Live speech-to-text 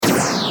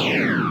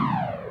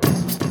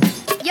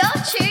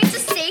tuned to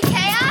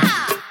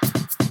CKR.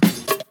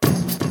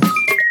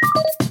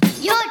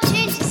 You're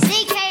tuned to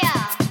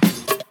CKR.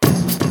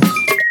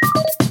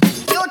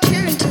 You're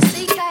tuned to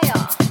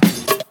CKR.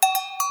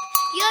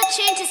 You're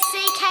tuned to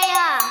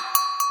CKR.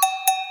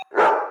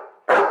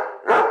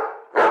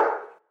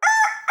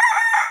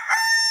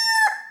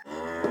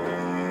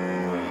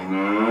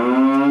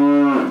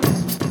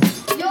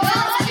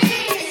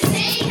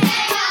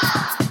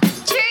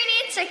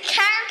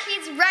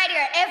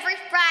 Every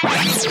Friday.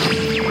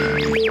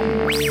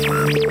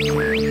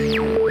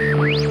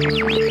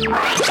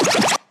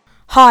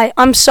 Hi,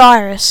 I'm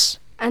Cyrus.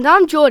 And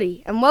I'm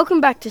Geordie, and welcome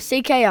back to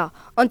CKR.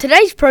 On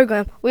today's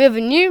program, we have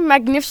a new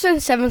Magnificent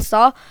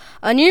 7-star,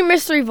 a new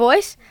mystery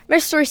voice,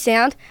 mystery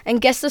sound,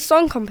 and guess the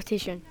song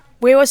competition.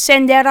 We will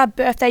send out our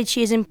birthday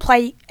cheers and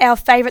play our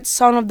favourite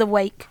song of the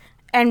week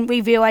and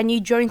reveal our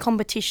new drawing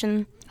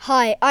competition.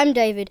 Hi, I'm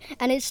David,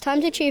 and it's time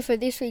to cheer for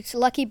this week's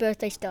lucky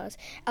birthday stars.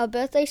 Our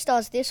birthday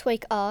stars this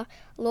week are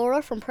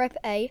Laura from Prep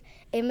A,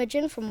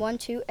 Imogen from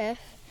 12F,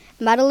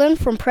 Madeline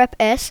from Prep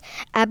S,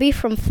 Abby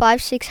from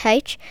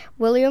 56H,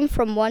 William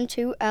from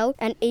 12L,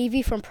 and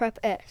Evie from Prep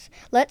S.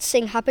 Let's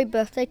sing happy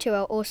birthday to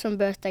our awesome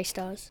birthday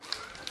stars.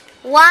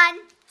 1,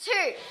 2.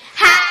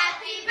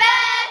 Happy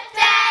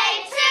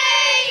birthday to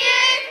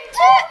you.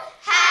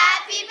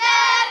 Happy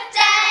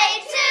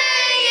birthday to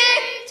you.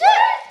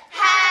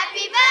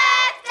 Happy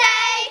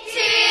birthday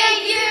to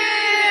you.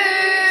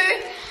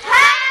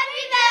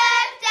 Happy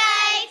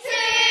birthday to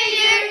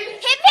you.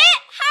 Hip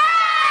hip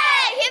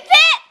hooray! Hip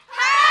hip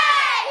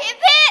hooray! Hip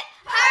hip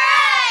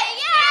hooray!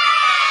 Yay!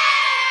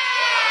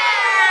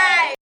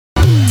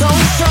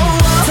 Don't show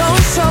up,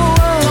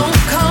 don't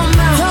come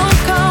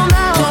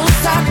out, don't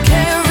stop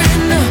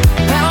caring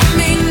about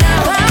me now,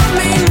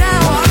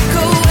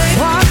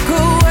 walk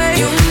away,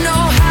 you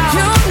know how,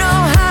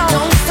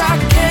 don't stop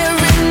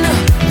caring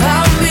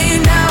about me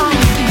now.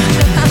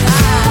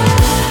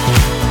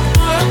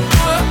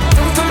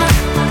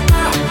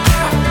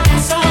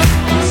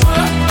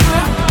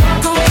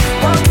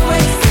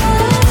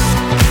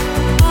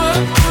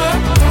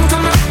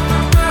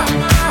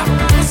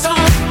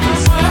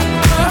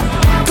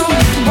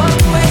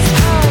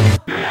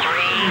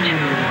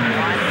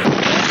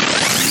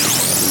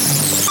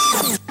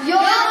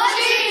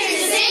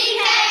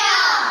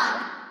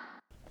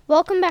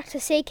 Welcome back to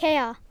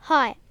CKR.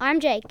 Hi, I'm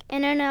Jake,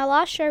 and in our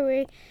last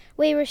show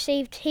we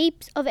received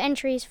heaps of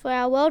entries for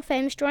our world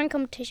famous drawing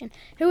competition.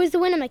 Who was the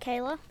winner,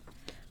 Michaela?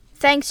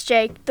 Thanks,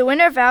 Jake. The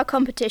winner of our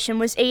competition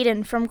was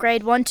Eden from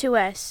grade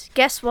 1-2S.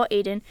 Guess what,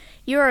 Eden?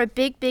 You are a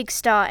big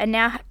star, and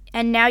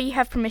now you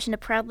have permission to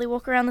proudly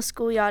walk around the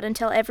schoolyard and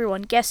tell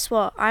everyone, guess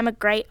what? I'm a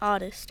great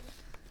artist.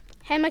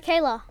 Hey,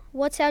 Michaela,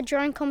 what's our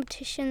drawing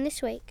competition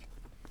this week?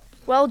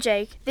 Well,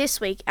 Jake, this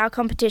week our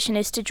competition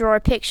is to draw a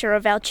picture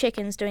of our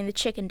chickens doing the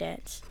chicken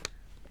dance.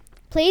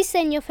 Please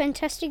send your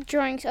fantastic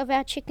drawings of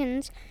our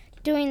chickens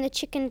doing the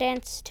chicken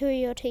dance to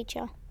your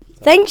teacher.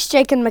 Thanks,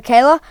 Jake and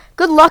Michaela.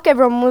 Good luck,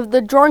 everyone, with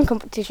the drawing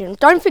competition.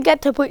 Don't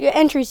forget to put your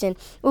entries in.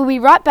 We'll be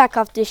right back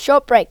after this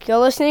short break. You're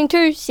listening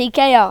to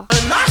CKR.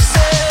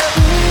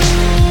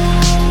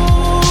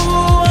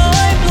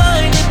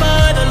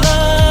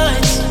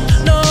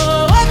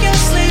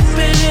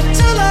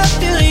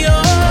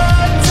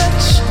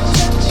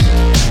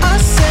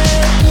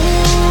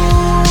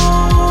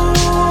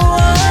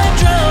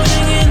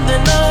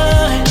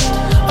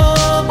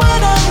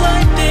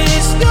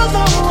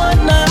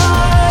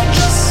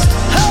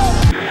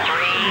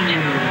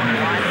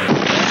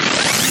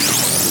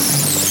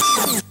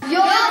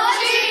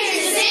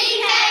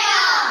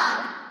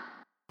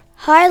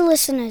 Hi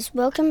listeners,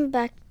 welcome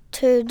back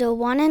to the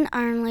one and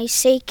only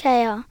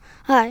CKR.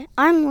 Hi,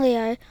 I'm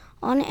Leo.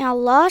 On our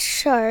last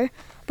show,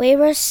 we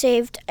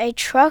received a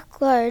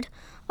truckload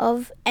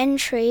of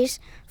entries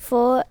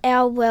for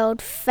our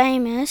world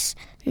famous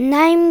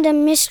Name the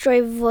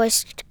Mystery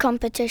Voice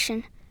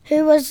competition.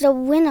 Who was the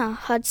winner,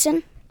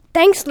 Hudson?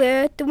 Thanks,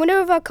 Leo. The winner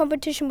of our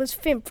competition was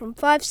Finn from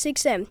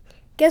 56M.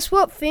 Guess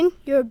what, Finn?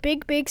 You're a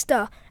big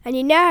star, and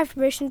you now have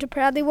permission to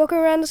proudly walk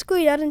around the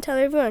schoolyard and tell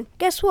everyone.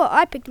 Guess what?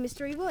 I picked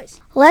Mystery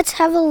Voice. Let's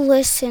have a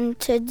listen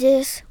to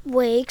this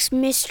week's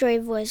Mystery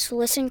Voice.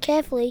 Listen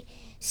carefully.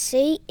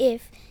 See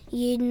if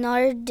you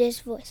know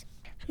this voice.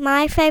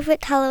 My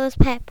favourite colour was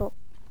purple.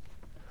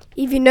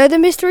 If you know the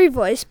Mystery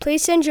Voice,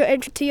 please send your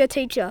entry to your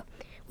teacher.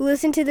 We'll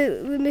listen to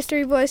the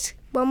Mystery Voice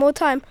one more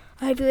time.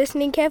 I hope you're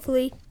listening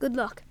carefully. Good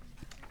luck.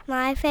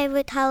 My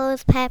favourite colour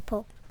was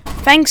purple.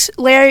 Thanks,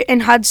 Larry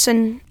and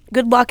Hudson.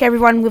 Good luck,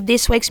 everyone, with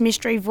this week's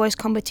Mystery Voice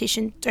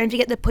competition. Don't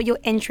forget to put your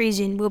entries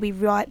in. We'll be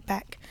right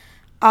back.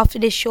 After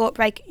this short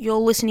break, you're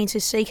listening to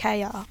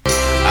CKR.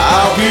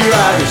 I'll be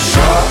riding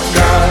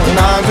shotgun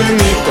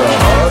underneath the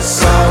hot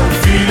sun,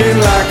 feeling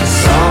like a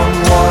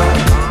someone.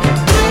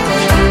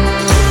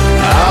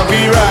 I'll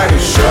be riding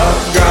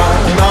shotgun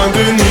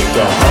underneath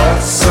the hot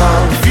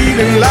sun,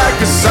 feeling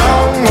like a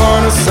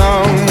someone, a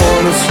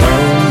someone, a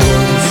someone,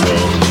 a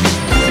someone.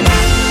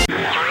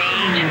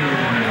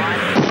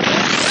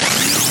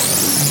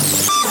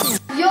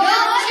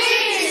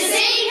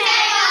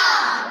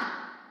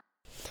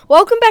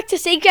 Welcome back to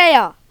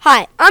CKR.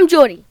 Hi, I'm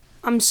Geordie.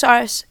 I'm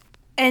Cyrus,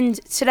 and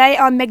today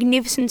our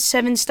magnificent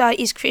 7-star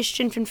is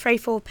Christian from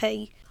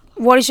 34P.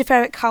 What is your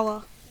favourite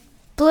colour?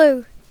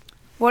 Blue.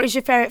 What is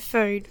your favourite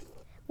food?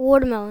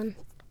 Watermelon.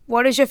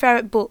 What is your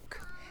favourite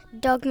book?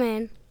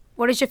 Dogman.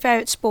 What is your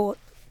favourite sport?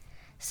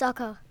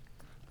 Soccer.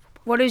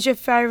 What is your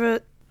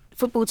favourite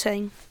football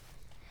team?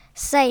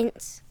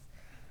 Saints.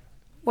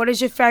 What is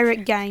your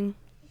favourite game?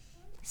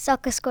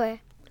 Soccer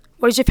square.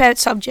 What is your favourite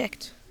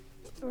subject?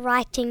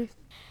 Writing.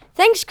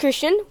 Thanks,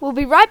 Christian. We'll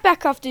be right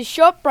back after this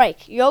short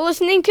break. You're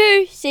listening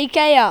to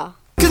CKR.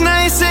 Cause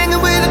now you're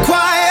singing with the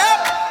choir.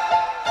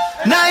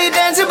 Now you're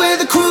dancing with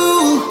the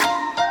crew.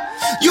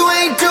 You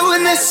ain't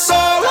doing this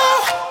solo.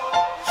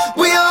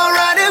 We all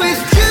riding with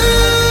you.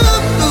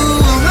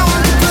 No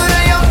one can put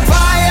out your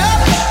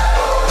fire.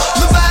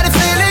 Nobody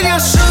feeling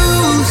your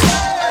shoes.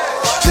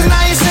 Cause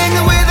now you're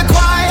singing with the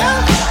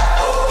choir.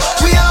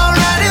 We all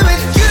riding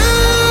with you.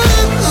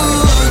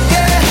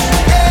 Yeah,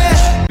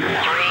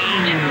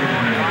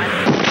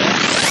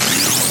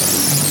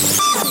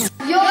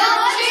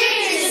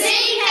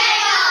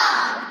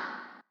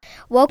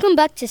 Welcome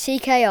back to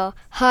CKR.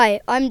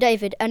 Hi, I'm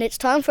David, and it's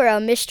time for our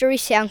mystery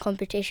sound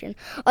competition.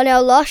 On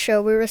our last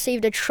show, we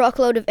received a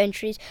truckload of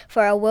entries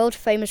for our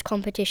world-famous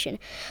competition.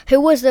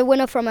 Who was the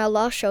winner from our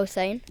last show,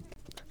 Thane?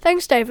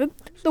 Thanks, David.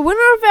 The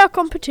winner of our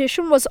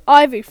competition was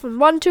Ivy from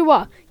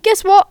 1-2R.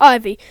 Guess what,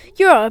 Ivy?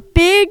 You're a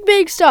big,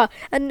 big star,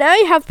 and now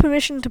you have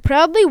permission to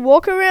proudly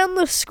walk around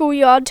the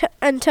schoolyard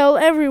and tell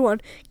everyone.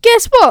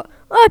 Guess what?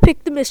 I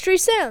picked the mystery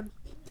sound.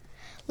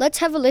 Let's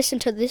have a listen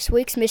to this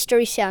week's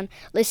mystery sound.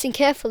 Listen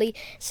carefully.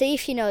 See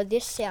if you know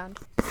this sound.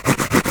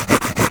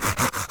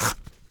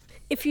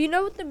 If you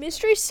know what the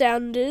mystery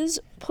sound is,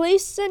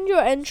 please send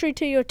your entry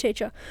to your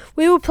teacher.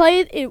 We will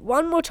play it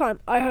one more time.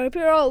 I hope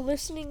you're all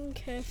listening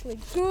carefully.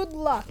 Good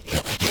luck.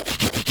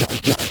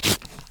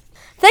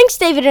 Thanks,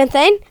 David and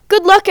Thane.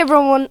 Good luck,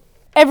 everyone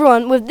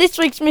with this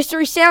week's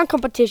mystery sound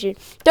competition.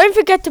 Don't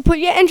forget to put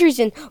your entries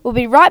in. We'll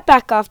be right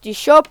back after a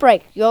short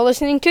break. You're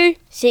listening to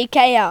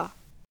CKR.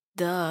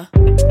 duh.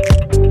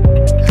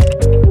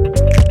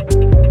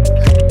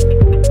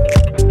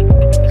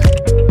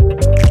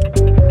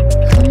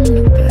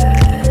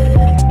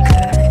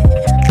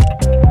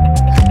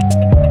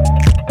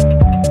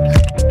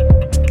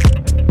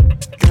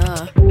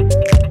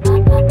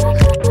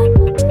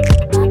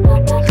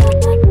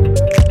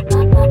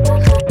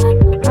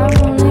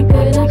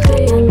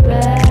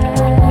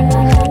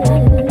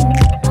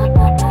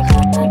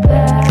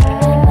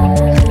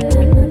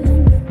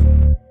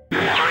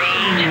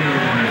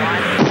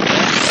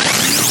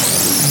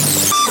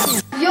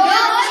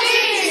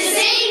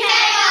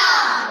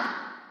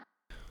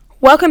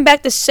 Welcome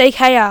back to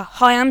CKR.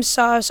 Hi, I'm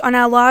Cyrus. On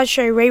our last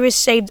show, we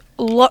received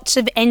lots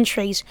of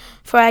entries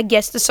for our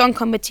Guess the Song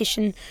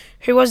competition.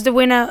 Who was the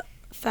winner,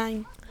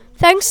 Thane?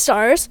 Thanks,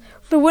 Cyrus.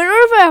 The winner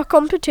of our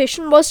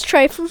competition was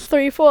Trey from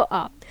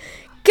 34R.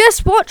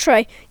 Guess what,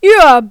 Trey? You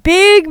are a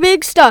big,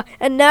 big star,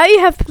 and now you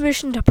have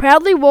permission to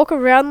proudly walk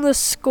around the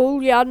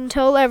schoolyard and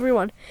tell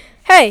everyone.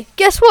 Hey,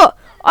 guess what?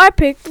 I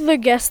picked the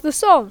Guess the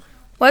Song.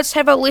 Let's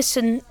have a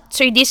listen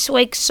to this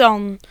week's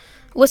song.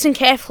 Listen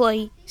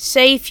carefully.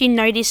 See if you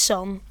know this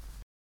song.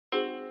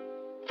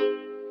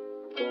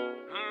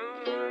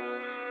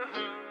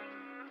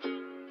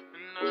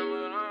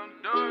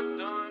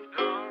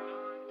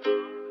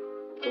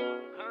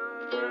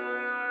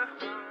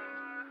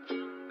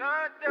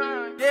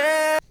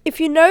 If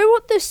you know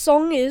what this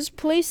song is,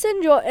 please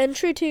send your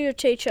entry to your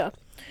teacher.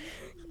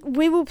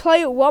 We will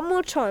play it one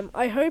more time.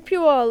 I hope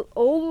you are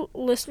all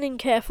listening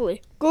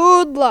carefully.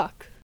 Good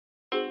luck.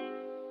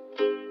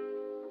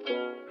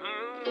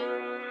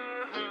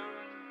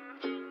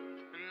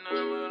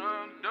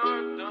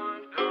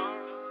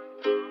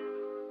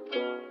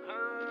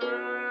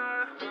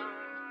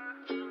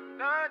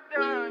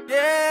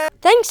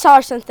 Thanks,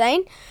 Cyrus and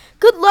Thane.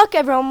 Good luck,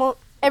 everyone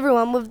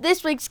with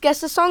this week's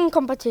Guess the Song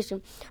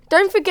competition.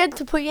 Don't forget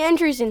to put your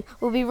entries in.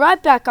 We'll be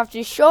right back after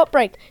a short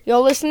break. You're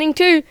listening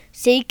to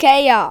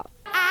CKR.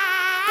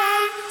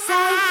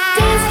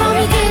 Dance for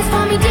me, dance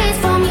for me, dance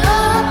for me,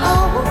 oh,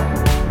 oh.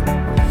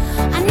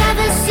 I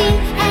never seen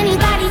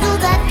anybody do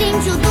the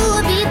things you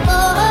do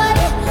before.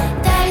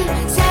 They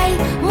say,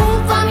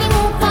 move for me,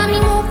 move for me,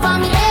 move for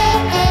me,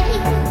 eh, eh.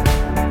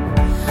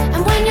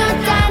 And when you're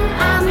done,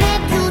 I'll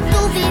make you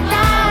do it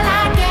all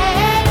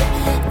again.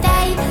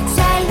 They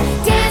say,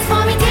 dance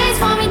for me, dance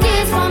for me,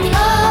 dance for me, oh,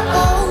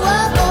 oh,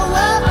 oh, oh,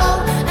 oh, oh.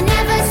 I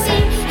never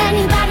seen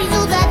anybody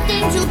do the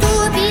things you do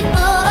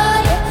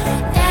before.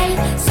 They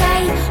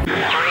say,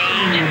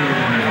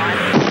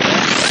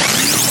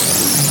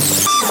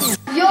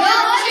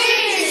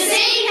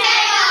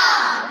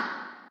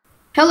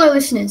 Hello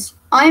listeners,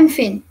 I am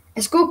Finn,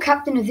 a school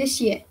captain of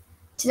this year.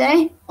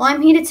 Today,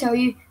 I'm here to tell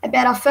you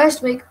about our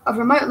first week of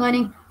Remote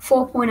Learning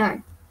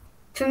 4.0.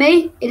 For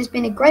me, it has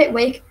been a great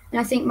week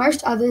and I think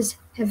most others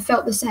have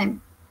felt the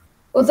same.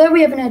 Although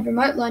we haven't had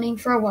remote learning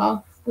for a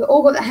while, we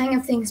all got the hang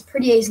of things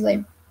pretty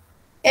easily.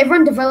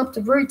 Everyone developed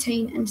a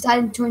routine and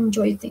started to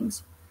enjoy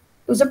things.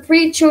 It was a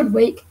pretty chilled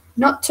week,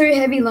 not too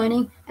heavy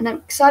learning, and I'm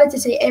excited to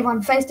see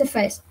everyone face to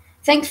face.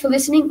 Thanks for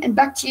listening, and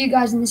back to you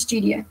guys in the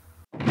studio.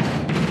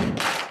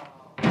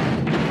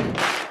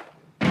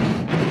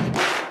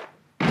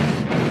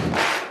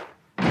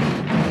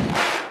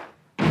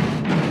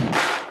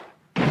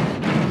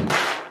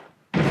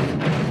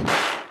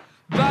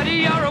 Buddy,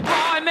 you're a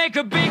boy, make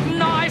a big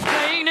noise,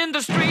 playing in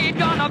the street,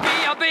 gonna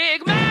be a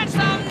big man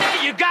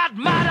someday. You got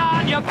mud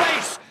on your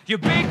face, you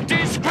big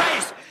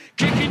disgrace,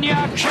 kicking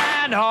your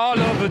can all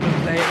over the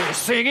place,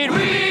 singing, we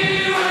will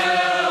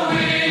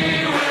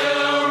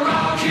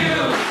rock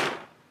you.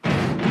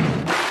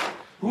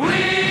 We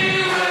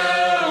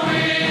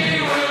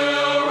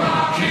will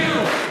rock you.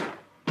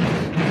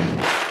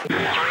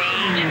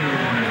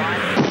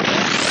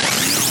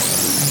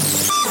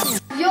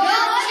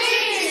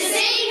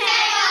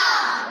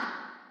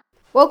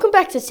 Welcome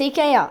back to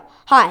CKR.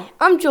 Hi,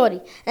 I'm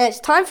Geordie, and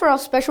it's time for our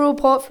special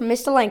report from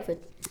Mr. Langford.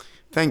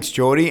 Thanks,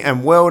 Geordie,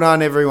 and well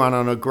done everyone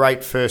on a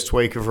great first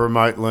week of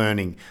remote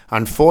learning.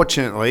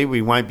 Unfortunately,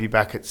 we won't be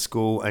back at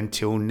school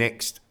until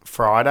next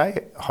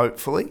Friday,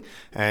 hopefully,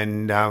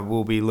 and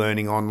we'll be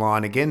learning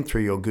online again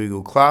through your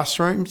Google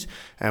Classrooms,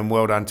 and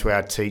well done to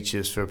our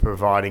teachers for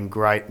providing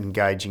great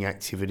engaging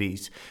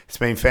activities. It's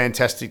been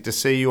fantastic to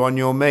see you on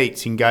your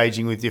meets,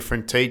 engaging with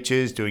different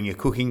teachers, doing your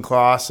cooking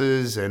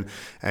classes and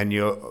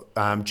your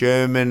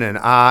German and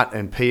art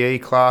and PE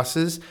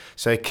classes.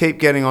 So keep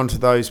getting onto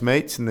those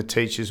meets and the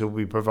teachers will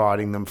be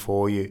providing them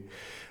for you.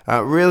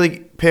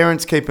 Really,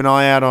 parents, keep an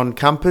eye out on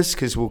Compass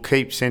because we'll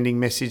keep sending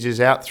messages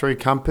out through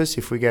Compass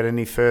if we get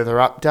any further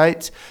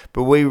updates.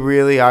 But we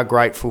really are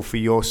grateful for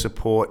your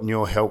support and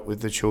your help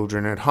with the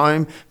children at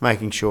home,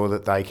 making sure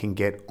that they can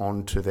get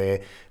onto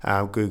their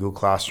Google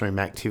Classroom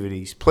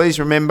activities. Please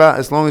remember,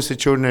 as long as the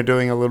children are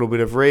doing a little bit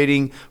of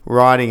reading,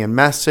 writing and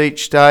maths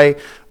each day,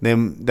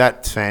 then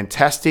that's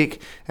fantastic.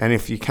 And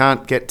if you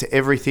can't get to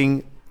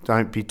everything,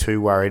 don't be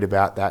too worried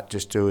about that.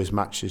 Just do as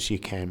much as you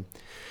can.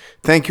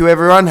 Thank you,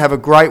 everyone. Have a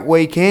great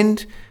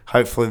weekend.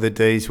 Hopefully the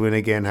D's win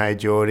again, hey,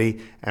 Geordie,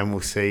 and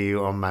we'll see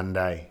you on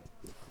Monday.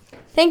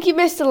 Thank you,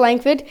 Mr.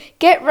 Langford.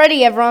 Get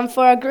ready, everyone,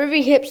 for our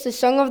Groovy Hipster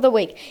Song of the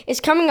Week.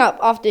 It's coming up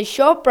after a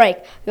short break.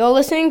 You're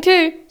listening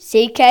to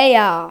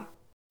CKR.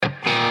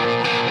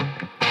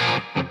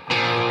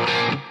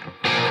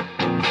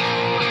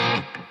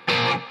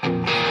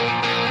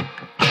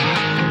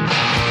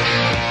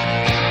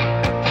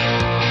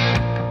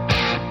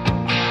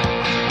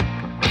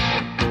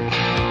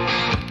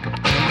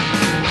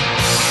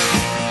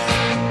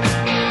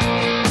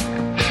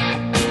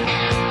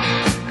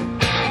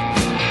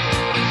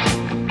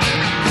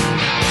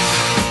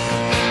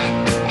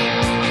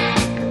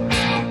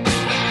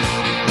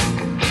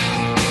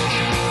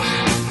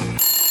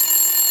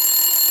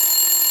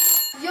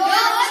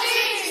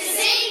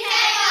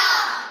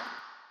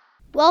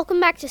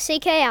 Welcome back to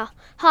CKR.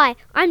 Hi,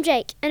 I'm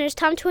Jake, and it's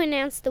time to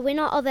announce the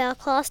winner of our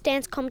class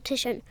dance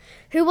competition.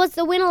 Who was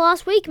the winner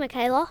last week,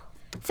 Michaela?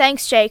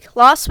 Thanks, Jake.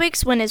 Last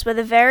week's winners were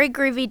the very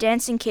groovy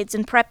dancing kids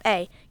in Prep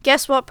A.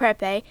 Guess what,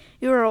 Prep A?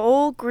 You are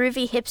all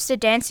groovy hipster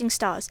dancing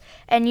stars,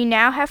 and you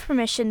now have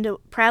permission to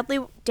proudly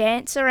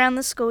dance around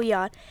the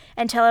schoolyard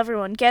and tell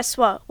everyone, guess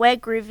what, we're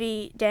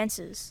groovy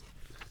dancers.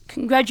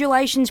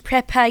 Congratulations,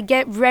 Prep A.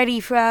 Get ready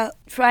for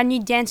our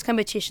new dance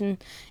competition.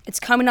 It's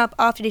coming up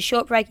after this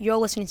short break. You're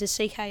listening to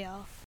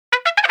CKR.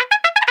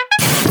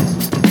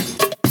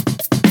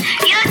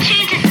 You're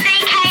tuned to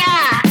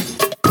CKR.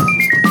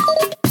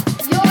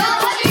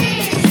 You're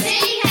tuned to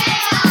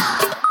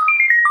CKR.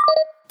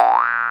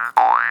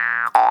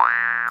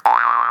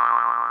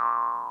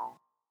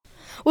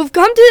 We've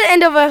come to the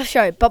end of our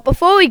show, but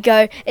before we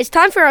go, it's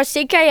time for our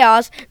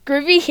CKR's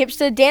Groovy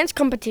Hipster Dance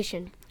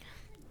Competition.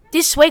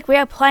 This week we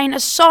are playing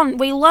a song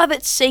we love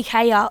at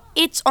CKR.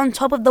 It's On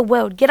Top of the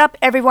World. Get up,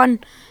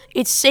 everyone.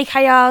 It's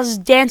CKR's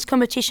dance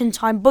competition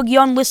time. Boogie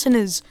on,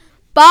 listeners.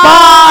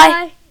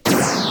 Bye. You're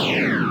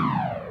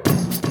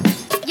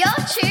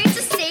tuned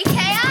to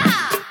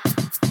CKR.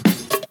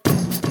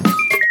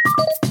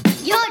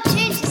 You're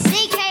tuned to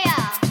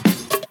CKR.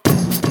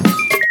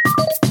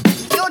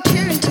 You're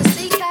tuned to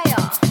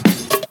CKR.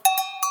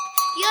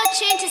 You're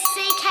tuned to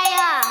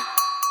CKR.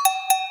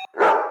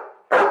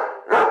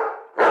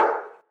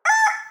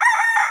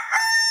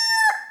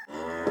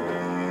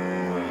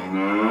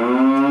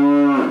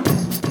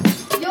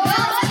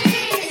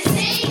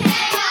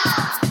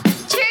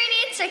 Tune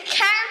in to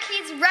Karen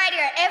Kids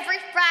Radio every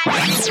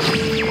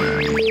Friday.